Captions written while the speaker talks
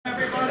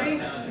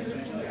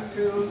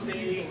to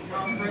the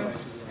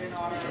conference in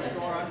honor of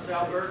Doron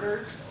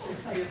Zeilberger's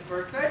 60th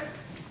birthday.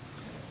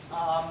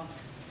 I'm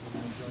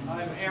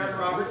Aaron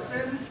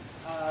Robertson,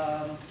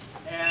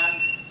 and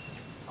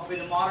I'll be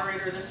the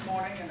moderator this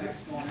morning and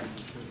next morning.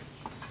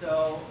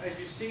 So as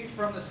you see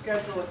from the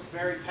schedule, it's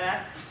very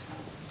packed.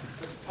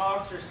 The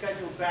talks are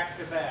scheduled back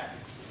to back.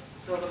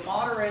 So the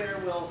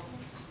moderator will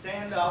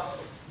stand up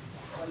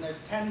when there's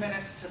 10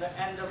 minutes to the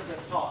end of the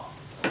talk.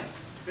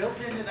 Built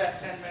into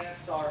that 10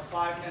 minutes are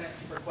 5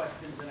 minutes for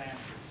questions and answers.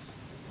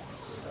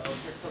 So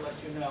just to let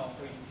you know,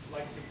 we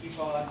like to keep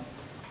on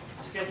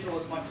schedule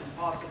as much as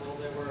possible.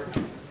 There were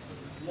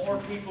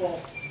more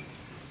people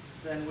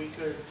than we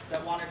could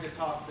that wanted to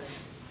talk than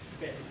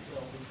fit, so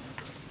we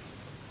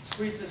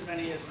squeezed as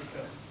many as we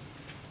could.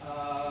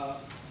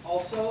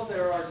 Also,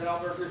 there are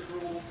Zeilberger's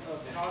rules of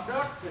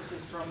conduct. This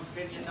is from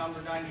opinion number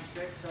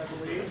 96, I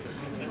believe.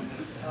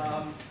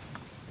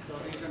 So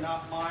these are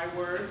not my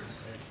words.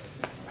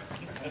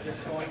 I'm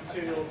just going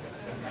to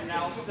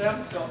announce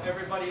them so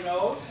everybody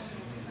knows.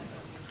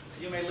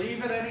 You may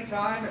leave at any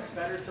time. It's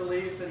better to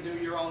leave than do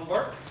your own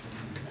work.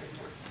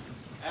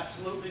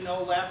 Absolutely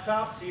no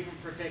laptops, even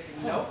for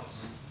taking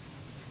notes.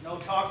 No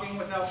talking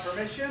without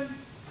permission.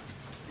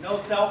 No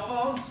cell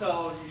phones,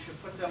 so you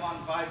should put them on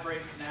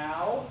vibrate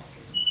now.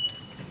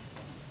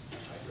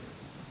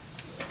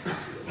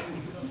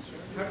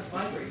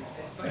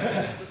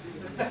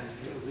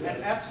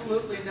 And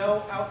absolutely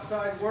no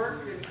outside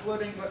work,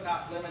 including but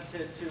not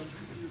limited to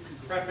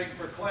prepping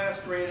for class,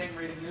 grading,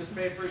 reading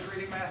newspapers,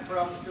 reading math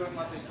problems, doing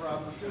monthly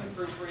problems, doing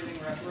proofreading,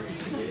 refereeing,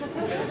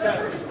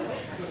 etc.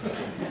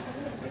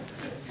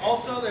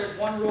 Also, there's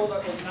one rule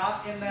that was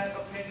not in that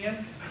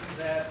opinion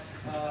that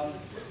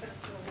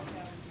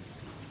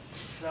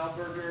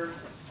Zeilberger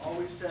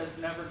always says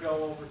never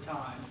go over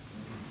time.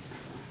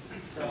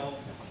 So,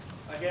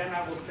 again,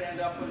 I will stand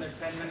up when there's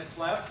 10 minutes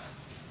left.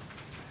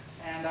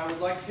 And I would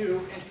like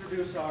to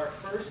introduce our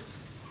first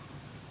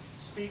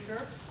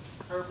speaker,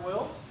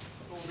 Wilf,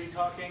 who will be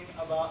talking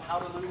about how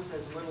to lose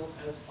as little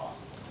as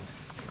possible.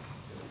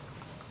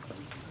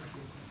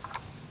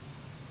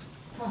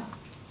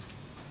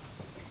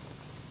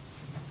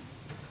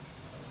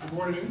 Good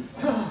morning.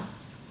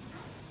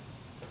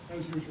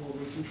 As usual,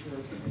 we're too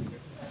short.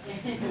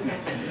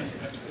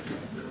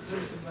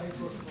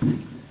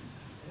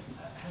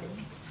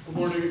 Good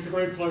morning. It's a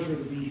great pleasure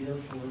to be here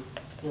for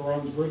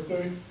Doron's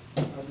birthday.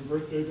 Happy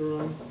birthday,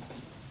 Doron.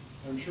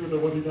 I'm sure that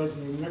what he does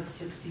in the next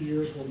 60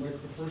 years will make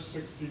the first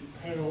 60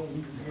 pale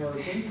in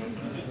comparison.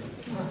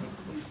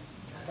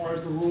 As far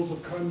as the rules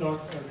of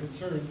conduct are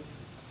concerned,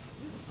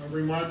 I'm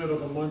reminded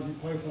of a Monty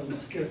Python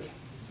skit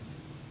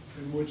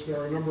in which there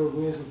are a number of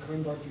rules of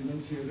conduct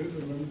enunciated,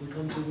 and then we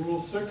come to Rule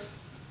 6,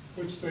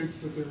 which states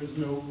that there is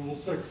no Rule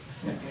 6.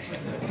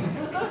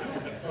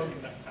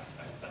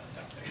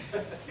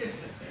 Okay.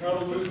 How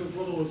to lose as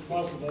little as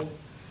possible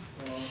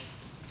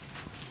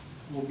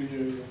will be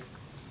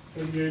a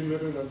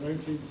 38-minute and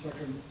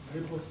 19-second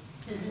paper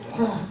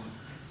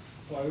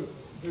by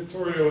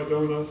Vittorio,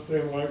 Addona,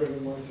 Wagon,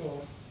 and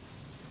myself,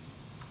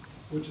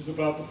 which is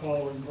about the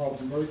following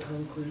problem, very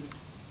concrete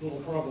little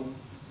problem.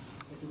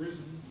 But the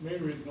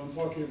main reason I'm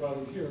talking about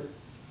it here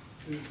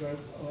is that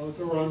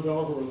Doron's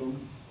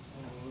algorithm,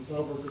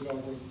 Zeilberger's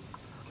algorithm,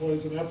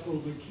 plays an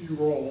absolutely key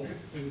role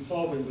in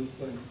solving this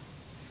thing,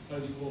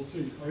 as you will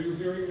see. Are you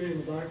hearing me in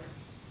the back?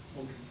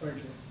 Okay, thank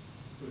you.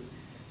 Good.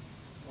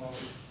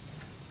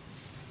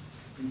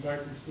 In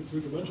fact, it's the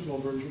two-dimensional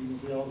version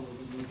of the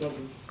algorithm that does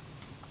it.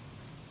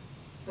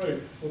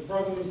 Right, so the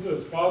problem is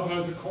this. Bob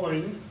has a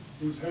coin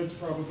whose heads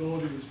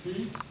probability is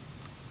P.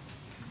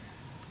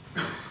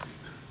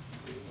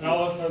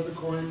 Alice has a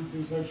coin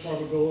whose heads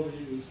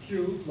probability is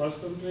Q, less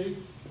than P.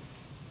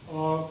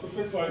 To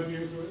fix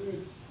ideas,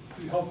 it'd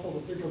be helpful to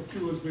think of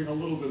Q as being a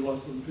little bit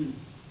less than P.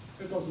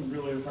 It doesn't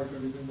really affect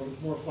anything, but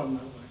it's more fun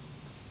that way.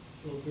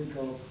 So think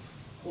of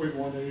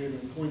 0.18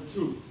 and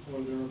 0.2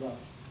 or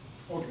thereabouts.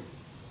 Okay.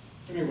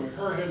 Anyway,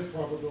 her head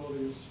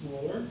probability is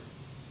smaller.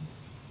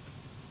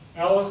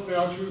 Alice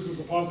now chooses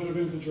a positive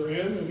integer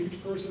n, and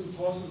each person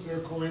tosses their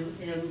coin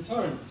n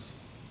times.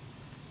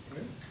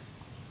 Okay?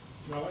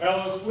 Now,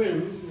 Alice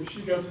wins if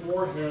she gets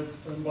more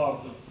heads than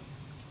Bob does.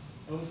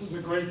 Now, this is a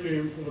great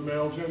game for the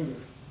male gender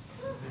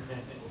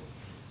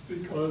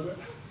because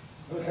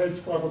the heads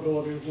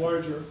probability is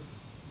larger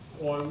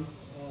on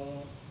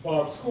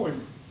Bob's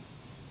coin.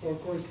 So,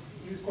 of course,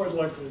 he's quite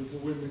likely to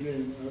win the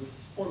game as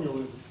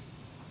formulated.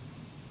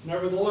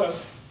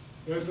 Nevertheless,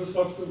 there's a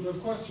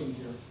substantive question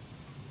here.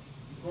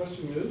 The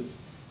question is,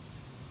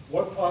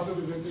 what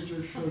positive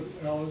integer should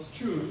Alice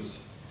choose,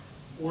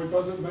 or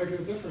does it make a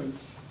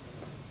difference?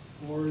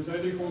 Or is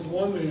n equals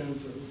 1 the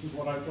answer, which is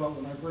what I thought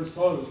when I first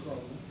saw this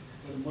problem,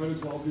 that it might as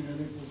well be n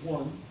equals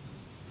 1.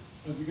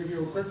 And to give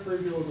you a quick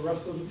preview of the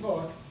rest of the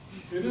talk,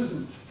 it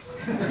isn't.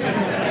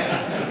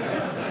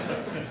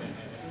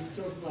 It's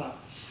just not.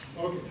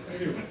 Okay,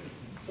 anyway,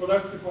 so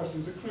that's the question.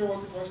 Is it clear what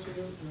the question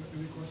is?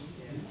 Any question?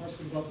 Any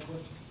question about the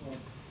question?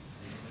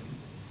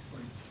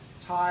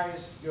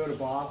 Ties go to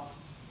Bob.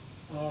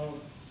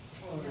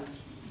 Ties.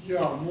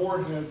 Yeah,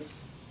 more heads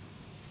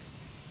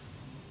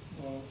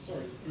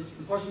sorry,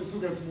 the question is who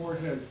gets more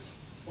heads?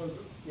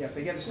 Yeah, if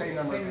they get the same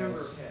number of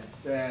heads,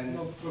 then.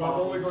 No, but I'm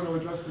only going to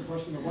address the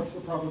question of what's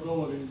the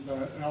probability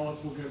that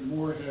Alice will get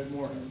more heads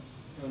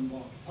than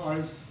Bob.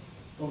 Ties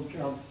don't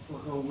count for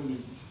her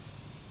winnings.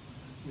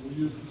 So we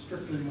use the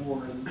strictly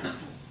more.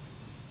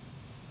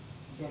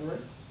 Is that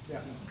right? Yeah.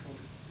 Okay.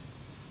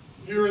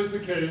 Here is the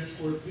case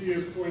where P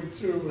is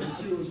 0.2 and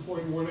Q is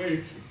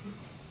 0.18.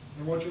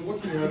 And what you're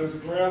looking at is a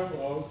graph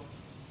of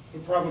the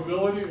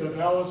probability that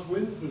Alice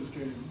wins this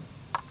game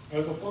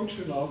as a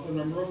function of the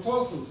number of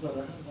tosses that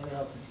are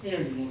happening,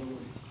 and in other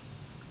words,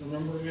 the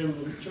number n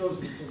that is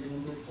chosen for the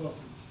number of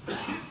tosses.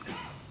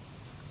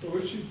 So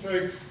if she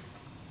takes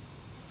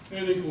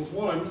n equals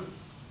 1,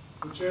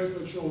 the chance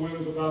that she'll win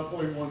is about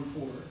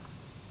 0.14.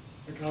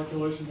 A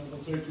calculation that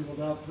will take you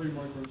about 3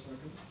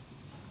 microseconds.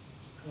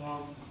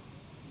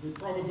 The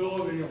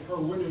probability of her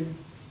winning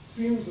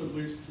seems at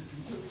least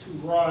to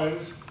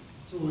rise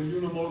to a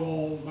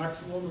unimodal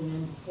maximum and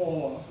then to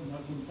fall off, and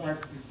that's in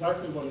fact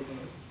exactly what it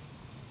does.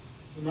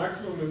 The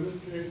maximum in this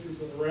case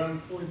is at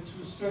around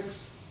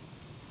 0.26.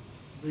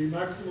 The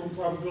maximum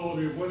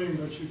probability of winning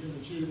that she can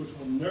achieve, which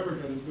will never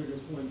get as big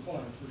as 0.5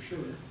 for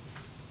sure,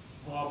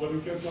 but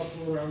it gets up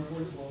to around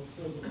well, it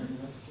says it on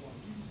the next slide.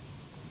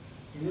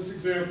 In this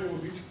example,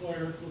 if each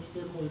player flips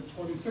their coin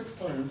 26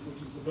 times,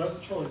 which is the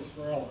best choice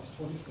for Alice,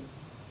 26,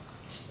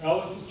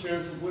 Alice's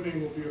chance of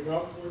winning will be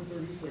about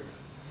 0.36,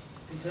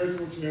 compared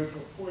to a chance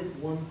of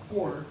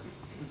 0.14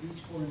 if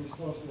each coin is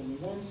tossed only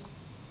once.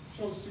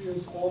 Shows she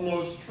has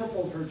almost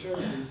tripled her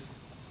chances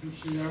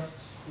if she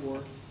asks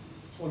for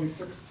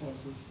 26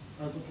 tosses,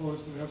 as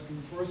opposed to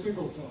asking for a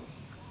single toss.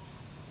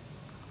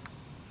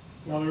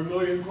 Now, there are a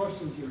million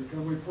questions here.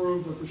 Can we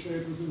prove that the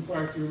shape is in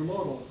fact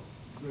unimodal?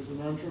 There's a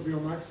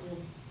non-trivial maximum.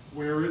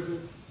 Where is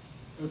it?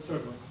 Etc.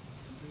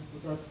 Okay,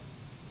 but that's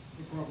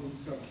the problem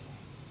set.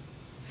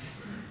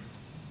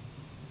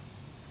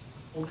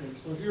 Okay,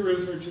 so here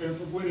is her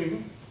chance of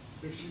winning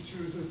if she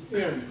chooses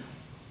n.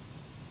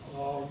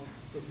 So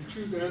if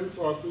you choose n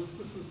tosses,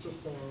 this is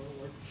just like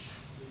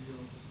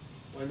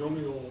the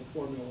binomial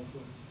formula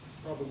for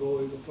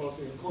probabilities of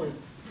tossing a coin.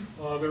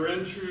 Their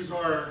n choose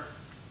are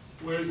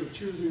ways of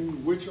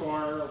choosing which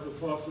r of the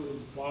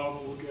tosses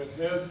Bob will get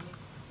heads,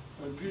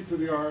 and p to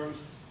the r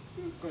is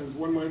times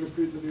 1 minus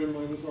p to the n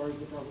minus r is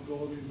the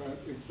probability that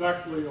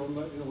exactly on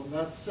that, on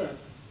that set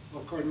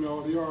of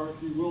cardinality r,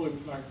 he will in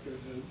fact get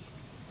heads.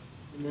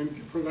 And then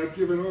for that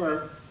given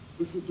r,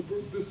 this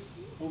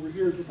over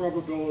here is the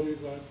probability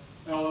that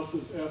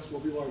Alice's S will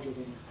be larger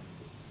than R.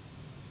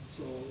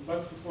 So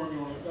that's the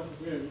formula f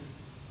of n,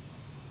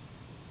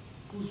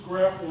 whose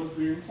graph was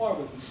being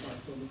plotted, in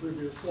fact, on the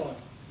previous slide.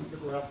 It's a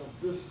graph of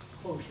this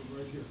function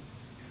right here.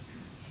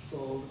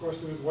 So the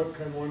question is, what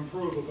can one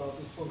prove about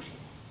this function?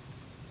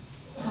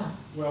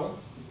 Well,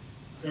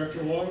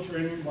 after long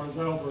training by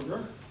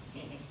Zeilberger,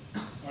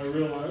 I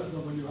realized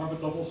that when you have a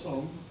double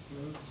sum,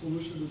 the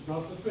solution is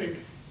not to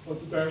think, but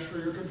to dash for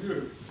your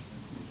computer.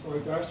 So I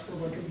dashed for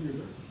my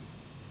computer,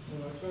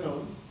 and I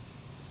found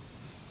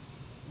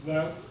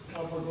that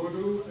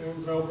Addona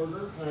and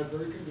Zeilberger had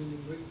very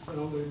conveniently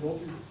found a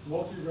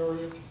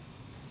multivariate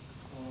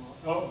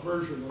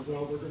version of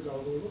Zeilberger's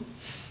algorithm,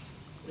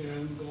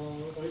 and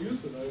I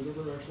used it. I had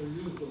never actually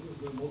used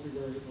the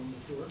multivariate one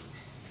before,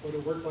 but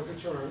it worked like a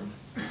charm,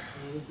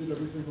 and it did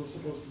everything it was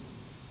supposed to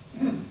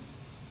do.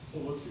 So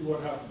let's see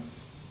what happens.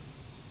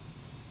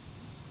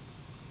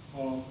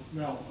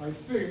 Now, I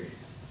think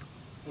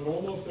that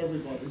almost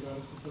everybody, that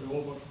is to say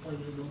all but a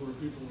finite number of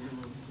people in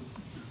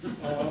the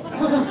room,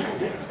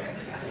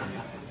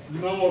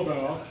 know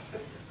about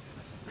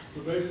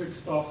the basic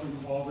stuff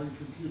involving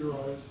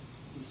computerized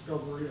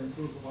discovery and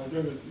proof of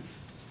identity.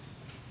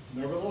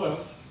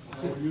 Nevertheless, I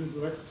will use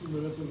the next 2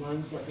 minutes and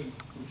 9 seconds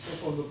to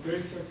touch on the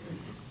basic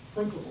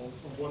principles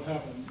of what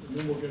happens, and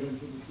then we'll get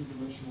into the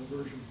two-dimensional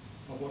version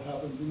of what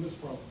happens in this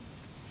problem.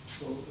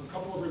 So a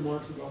couple of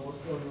remarks about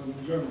what's going on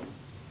in general.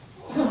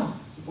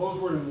 Suppose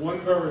we're in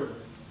one variable,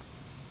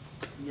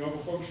 and you have a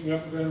function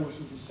f of n, which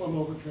is a sum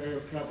over k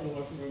of capital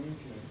F of n and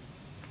k.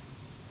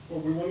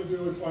 What we want to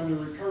do is find a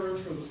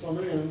recurrence for the sum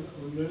n,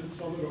 and then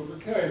sum it over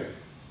k.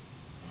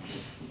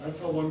 That's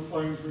how one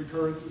finds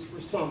recurrences for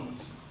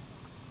sums.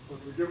 So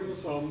if you're given a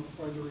sum, to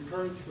find a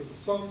recurrence for the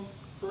sum,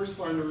 first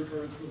find a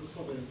recurrence for the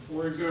sum n.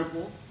 For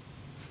example,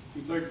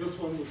 if you take this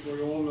one, which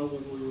we all know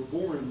when we were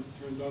born,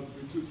 turns out to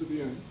be 2 to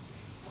the n.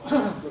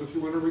 But if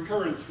you want a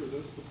recurrence for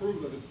this, to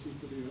prove that it's 2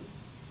 to the n,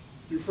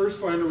 you first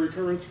find a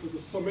recurrence for the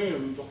sum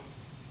n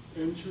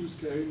choose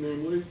k,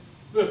 namely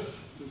this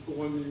is the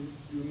one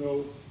you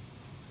know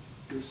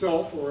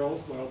yourself, or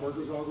else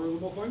Zeilberger's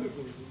algorithm will find it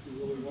for you if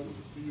you really wanted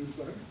to use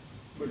that.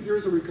 But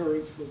here's a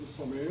recurrence for the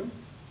sum n,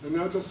 and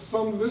now just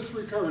sum this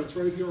recurrence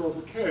right here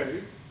over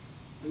k,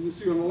 and you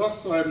see on the left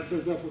side it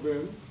says f of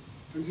n,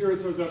 and here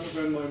it says f of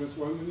n minus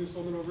 1, and you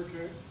sum it over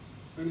k,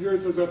 and here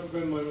it says f of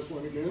n minus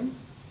 1 again.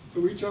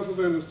 So each f of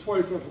n is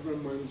twice f of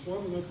n minus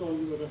 1, and that's telling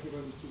you that f of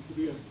n is 2 to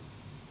the n.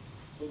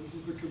 So this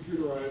is the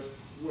computerized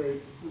way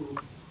to prove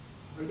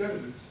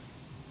identities.